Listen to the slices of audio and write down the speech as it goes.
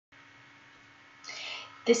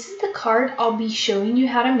This is the card I'll be showing you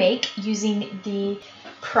how to make using the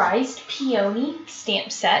prized Peony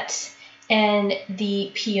stamp set and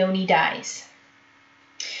the Peony dies.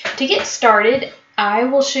 To get started, I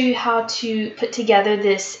will show you how to put together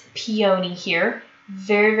this Peony here.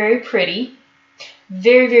 Very, very pretty.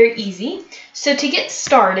 Very, very easy. So to get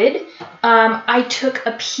started, I took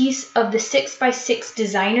a piece of the 6x6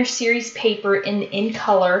 Designer Series paper in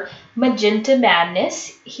color Magenta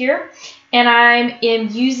Madness here. And I am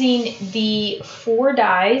using the 4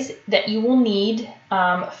 dies that you will need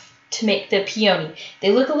to make the Peony.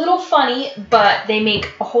 They look a little funny, but they make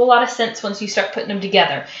a whole lot of sense once you start putting them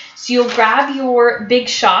together. So you'll grab your Big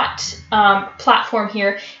Shot platform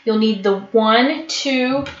here. You'll need the 1,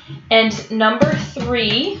 2, and number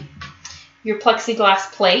 3, your plexiglass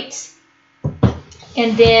plates.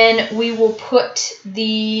 And then we will put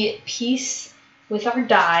the piece with our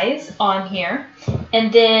dies on here.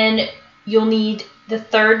 And then you'll need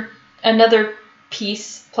the another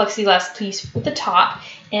piece, plexiglass piece with the top,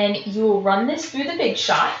 and you will run this through the Big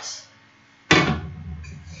Shot.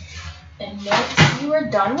 And once you are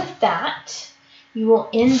done with that, you will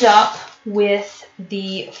end up with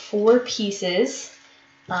the 4 pieces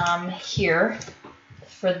here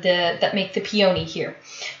that make the Peony here.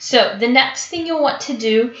 So the next thing you'll want to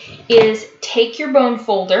do is take your bone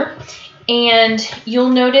folder, and you'll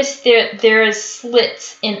notice there is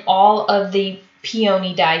slits in all of the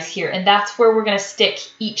Peony dies here, and that's where we're going to stick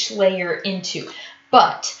each layer into.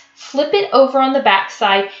 But flip it over on the back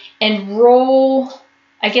side and roll.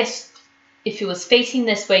 I guess if it was facing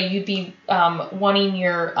this way, you'd be wanting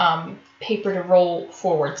your paper to roll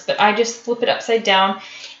forwards, but I just flip it upside down,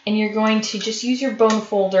 and you're going to just use your bone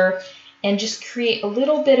folder and just create a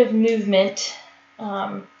little bit of movement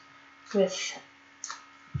with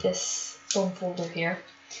this bone folder here.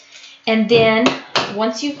 And then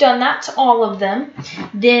once you've done that to all of them,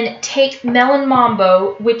 then take Melon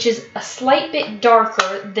Mambo, which is a slight bit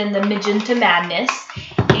darker than the Magenta Madness,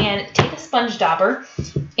 and take a sponge dauber,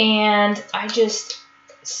 and I just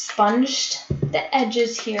sponged the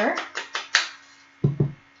edges here.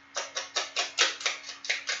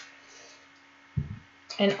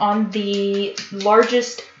 And on the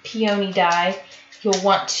largest Peony die, you'll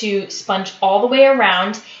want to sponge all the way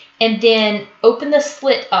around, and then open the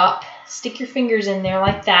slit up, stick your fingers in there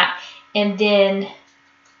like that, and then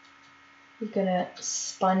you're gonna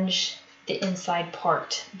sponge the inside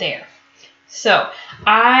part there. So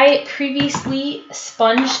I previously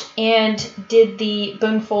sponged and did the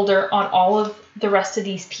bone folder on all of the rest of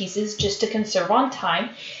these pieces just to conserve on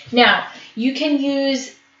time. Now you can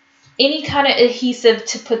use any kind of adhesive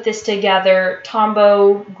to put this together,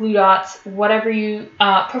 Tombow, glue dots, whatever you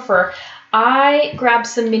prefer. I grabbed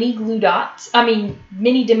some mini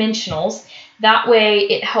mini dimensionals. That way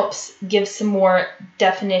it helps give some more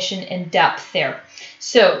definition and depth there.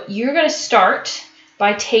 So you're going to start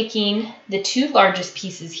by taking the 2 largest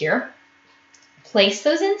pieces here, place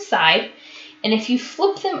those inside, and if you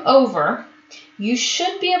flip them over, you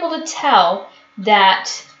should be able to tell that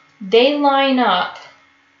they line up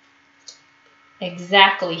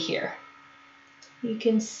exactly here. You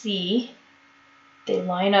can see they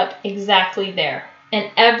line up exactly there. And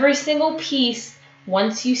every single piece,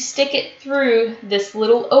 once you stick it through this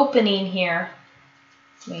little opening here,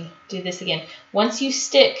 let me do this again. Once you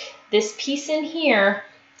stick this piece in here,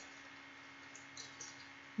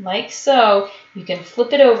 like so, you can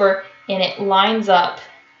flip it over and it lines up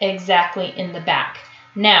exactly in the back.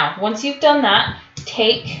 Now, once you've done that,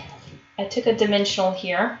 I took a dimensional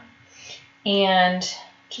here and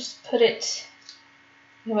just put it,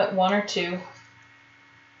 at 1 or 2.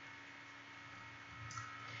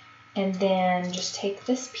 And then just take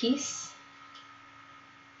this piece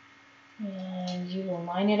and you will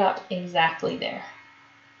line it up exactly there,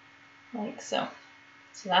 like so.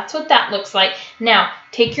 So that's what that looks like. Now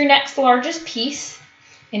take your next largest piece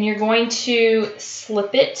and you're going to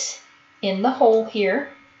slip it in the hole here.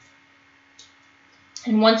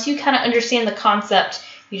 And once you kind of understand the concept,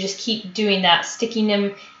 you just keep doing that, sticking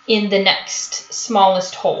them in the next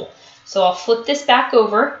smallest hole. So I'll flip this back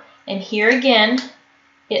over, and here again,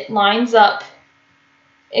 it lines up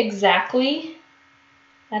exactly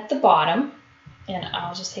at the bottom. And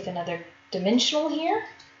I'll just take another dimensional here,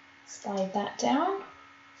 slide that down,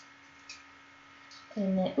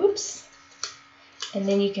 and then, oops. And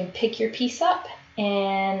then you can pick your piece up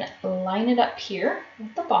and line it up here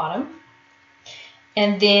at the bottom.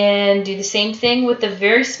 And then do the same thing with the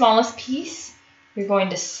very smallest piece. You're going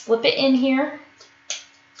to slip it in here,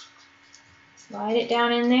 slide it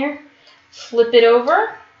down in there, flip it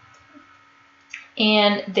over,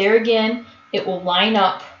 and there again, it will line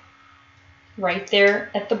up right there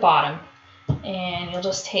at the bottom. And you'll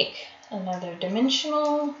just take another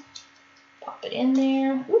dimensional, pop it in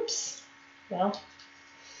there. Oops. Well,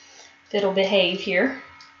 if it'll behave here.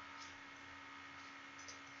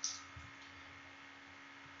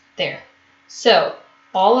 There. So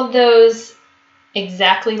all of those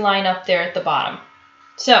exactly line up there at the bottom.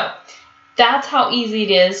 So that's how easy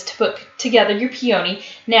it is to put together your peony.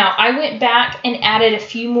 Now I went back and added a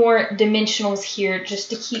few more dimensionals here just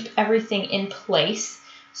to keep everything in place.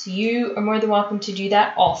 So you are more than welcome to do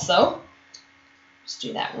that also. Just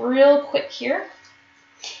do that real quick here.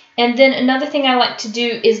 And then another thing I like to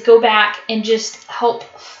do is go back and just help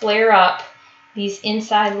flare up these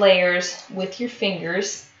inside layers with your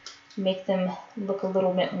fingers. Make them look a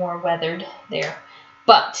little bit more weathered there.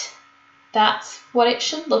 But that's what it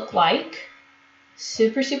should look like.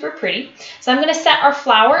 Super, super pretty. So I'm going to set our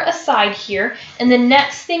flower aside here. And the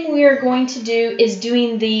next thing we are going to do is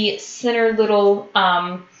doing the center little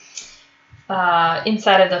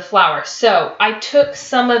inside of the flower. So I took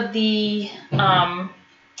some of the, I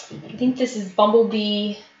think this is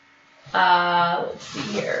Bumblebee, let's see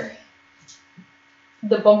here,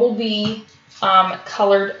 the Bumblebee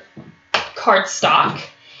colored cardstock,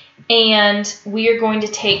 and we are going to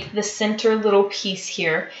take the center little piece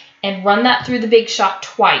here and run that through the Big Shot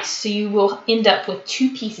twice, so you will end up with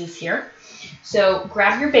 2 pieces here. So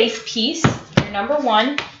grab your base piece, your number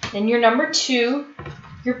 1, then your number 2,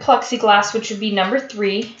 your plexiglass, which would be number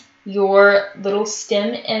 3, your little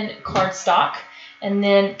stem and cardstock, and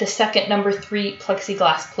then the second number 3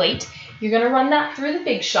 plexiglass plate. You're going to run that through the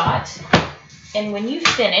Big Shot, and when you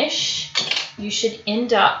finish, you should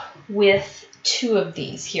end up with 2 of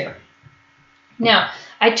these here. Now,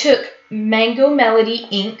 I took Mango Melody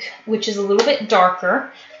ink, which is a little bit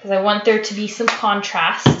darker, because I want there to be some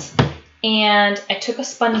contrast, and I took a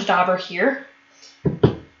sponge dauber here,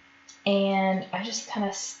 and I just kind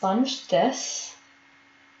of sponged this,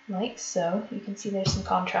 like so. You can see there's some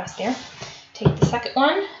contrast there. Take the second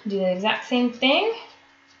one, do the exact same thing,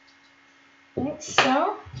 like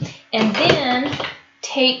so, and then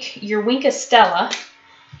take your Wink Stella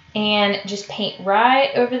and just paint right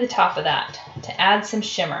over the top of that to add some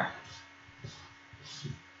shimmer.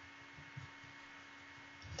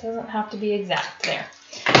 Doesn't have to be exact there.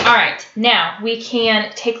 All right, now we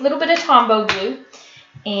can take a little bit of Tombow glue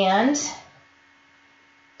and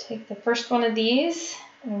take the first one of these.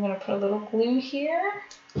 I'm going to put a little glue here.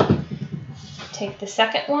 Take the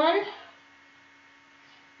second one,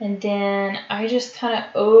 and then I just kind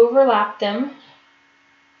of overlap them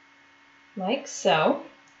like so.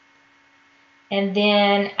 And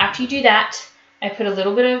then after you do that, I put a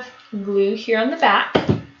little bit of glue here on the back,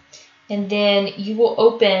 and then you will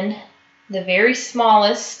open the very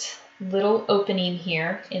smallest little opening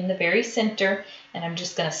here in the very center, and I'm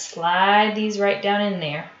just going to slide these right down in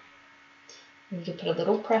there. You can put a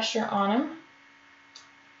little pressure on them,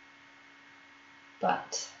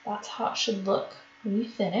 but that's how it should look when you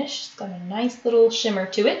finish. It's got a nice little shimmer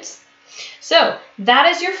to it. So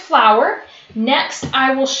that is your flower. Next,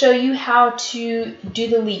 I will show you how to do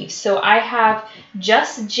the leaves. So I have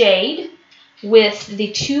just jade with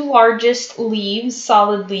the 2 largest leaves,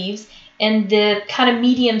 solid leaves, and the kind of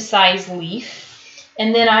medium-sized leaf.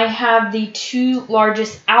 And then I have the 2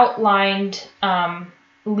 largest outlined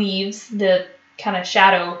leaves, the kind of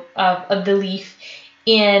shadow of the leaf,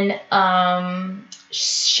 in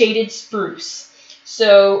shaded spruce.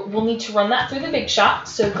 So we'll need to run that through the Big Shot.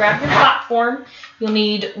 So grab your platform. You'll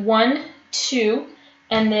need 1, 2,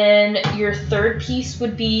 and then your third piece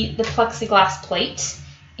would be the plexiglass plate.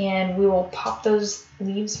 And we will pop those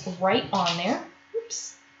leaves right on there.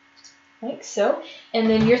 Oops. Like so. And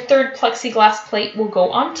then your third plexiglass plate will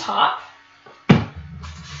go on top.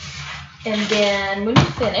 And then when you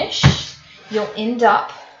finish, you'll end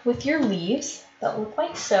up with your leaves that look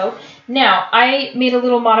like so. Now, I made a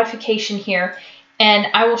little modification here, and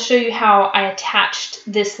I will show you how I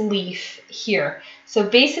attached this leaf here. So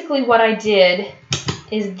basically what I did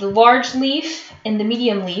is the large leaf and the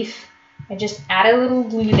medium leaf, I just added a little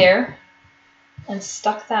glue there and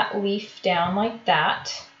stuck that leaf down like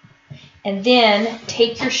that. And then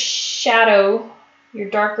take your shadow, your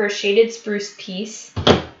darker shaded spruce piece,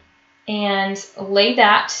 and lay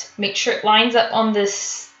that, make sure it lines up on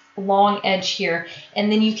this long edge here,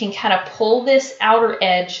 and then you can kind of pull this outer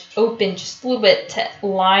edge open just a little bit to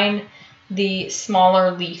line the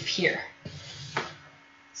smaller leaf here.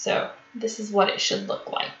 So this is what it should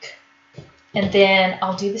look like. And then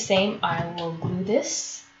I'll do the same. I will glue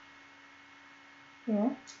this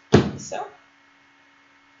here, so,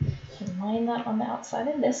 and line that on the outside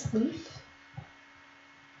of this leaf.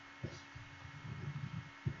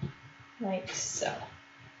 like so.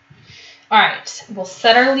 All right, we'll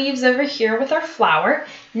set our leaves over here with our flower.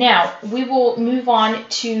 Now we will move on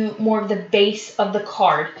to more of the base of the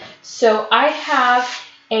card. So I have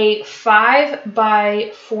a 5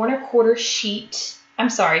 by 4 1/4 sheet. I'm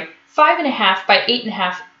sorry, 5.5 by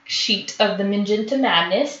 8.5 sheet of the Magenta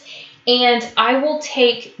Madness, and I will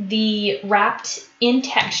take the wrapped in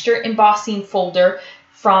texture embossing folder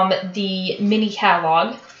from the mini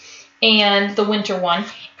catalog and the winter one,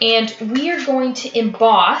 and we are going to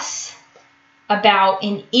emboss about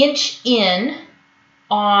 1 inch in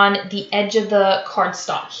on the edge of the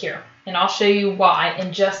cardstock here. And I'll show you why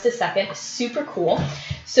in just a second. It's super cool.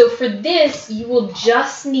 So for this, you will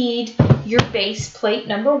just need your base plate,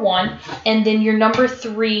 number 1, and then your number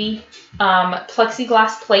 3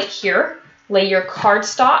 plexiglass plate here. Lay your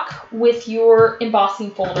cardstock with your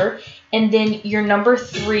embossing folder, and then your number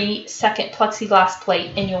 3 second plexiglass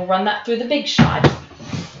plate, and you'll run that through the Big Shot.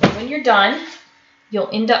 And when you're done, you'll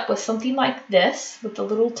end up with something like this with a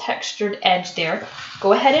little textured edge there.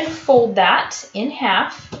 Go ahead and fold that in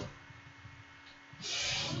half.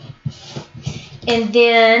 And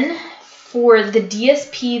then for the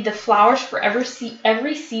DSP, the Flowers for Every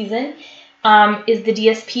Season is the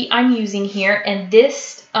DSP I'm using here. And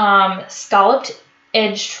this scalloped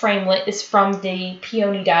edge framelit is from the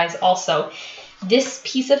Peony dies also. This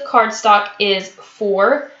piece of cardstock is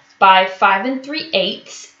 4 by 5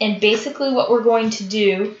 3/8, and basically what we're going to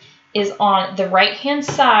do is on the right hand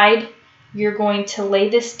side, you're going to lay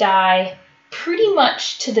this die pretty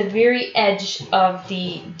much to the very edge of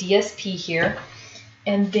the DSP here,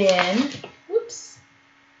 and then, whoops,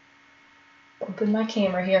 open my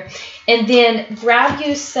camera here, and then grab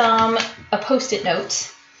you a Post-it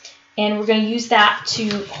note, and we're going to use that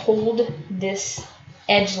to hold this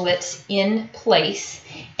edgelets in place,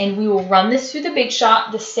 and we will run this through the Big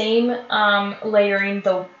Shot, the same layering,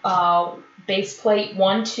 the base plate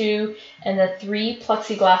 1, 2, and the 3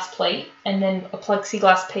 plexiglass plate, and then a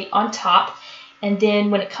plexiglass plate on top, and then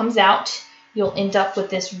when it comes out, you'll end up with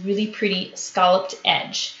this really pretty scalloped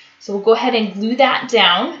edge. So we'll go ahead and glue that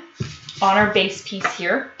down on our base piece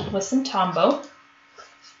here with some Tombow.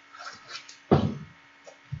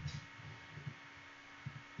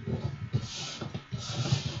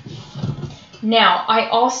 Now, I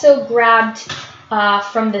also grabbed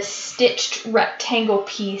from the stitched rectangle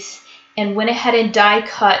piece and went ahead and die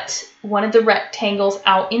cut one of the rectangles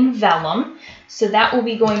out in vellum. So that will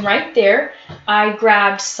be going right there. I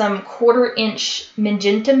grabbed some 1/4 inch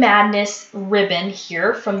Magenta Madness ribbon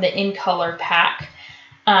here from the In Color pack.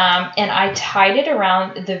 And I tied it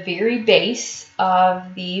around the very base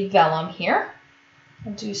of the vellum here.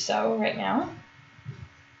 I'll do so right now.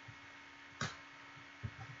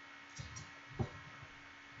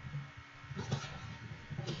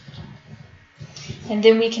 And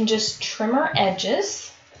then we can just trim our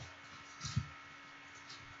edges.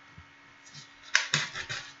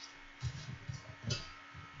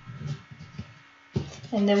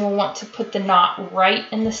 And then we'll want to put the knot right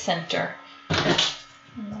in the center.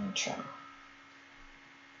 And then trim.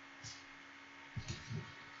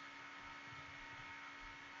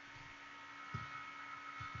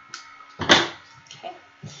 Okay.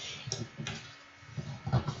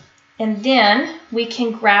 And then we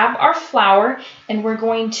can grab our flower, and we're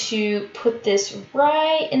going to put this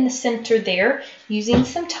right in the center there using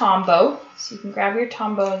some Tombow. So you can grab your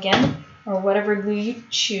Tombow again, or whatever glue you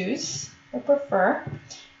choose or prefer.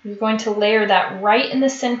 You're going to layer that right in the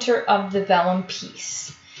center of the vellum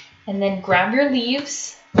piece. And then grab your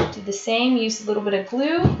leaves, do the same, use a little bit of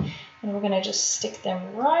glue, and we're going to just stick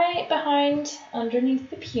them right behind underneath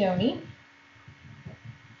the peony.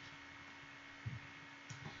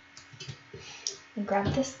 And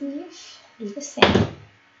grab this leaf, do the same.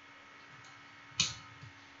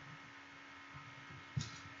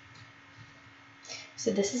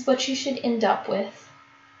 So this is what you should end up with,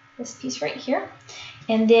 this piece right here.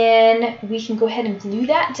 And then we can go ahead and glue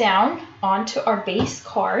that down onto our base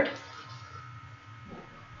card.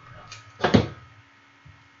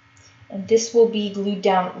 And this will be glued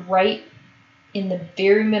down right in the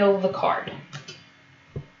very middle of the card.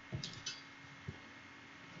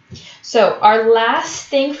 So our last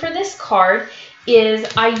thing for this card is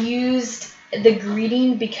I used the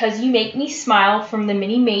greeting Because You Make Me Smile from the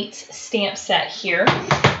Mini Mates stamp set here.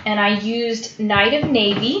 And I used Night of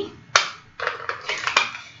Navy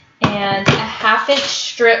and a 1/2 inch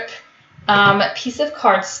strip piece of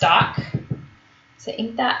cardstock. So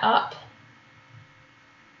ink that up.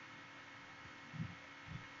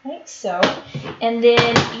 Like so. And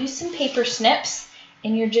then use some paper snips,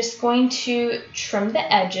 and you're just going to trim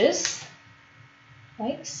the edges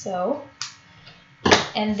like so.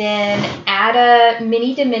 and then add a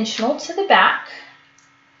mini dimensional to the back.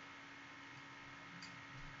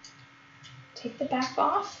 Take the back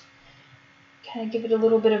off, kind of give it a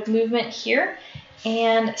little bit of movement here,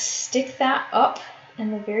 and stick that up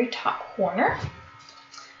in the very top corner.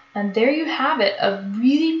 And there you have it, a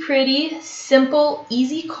really pretty, simple,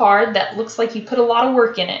 easy card that looks like you put a lot of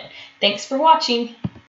work in it. Thanks for watching.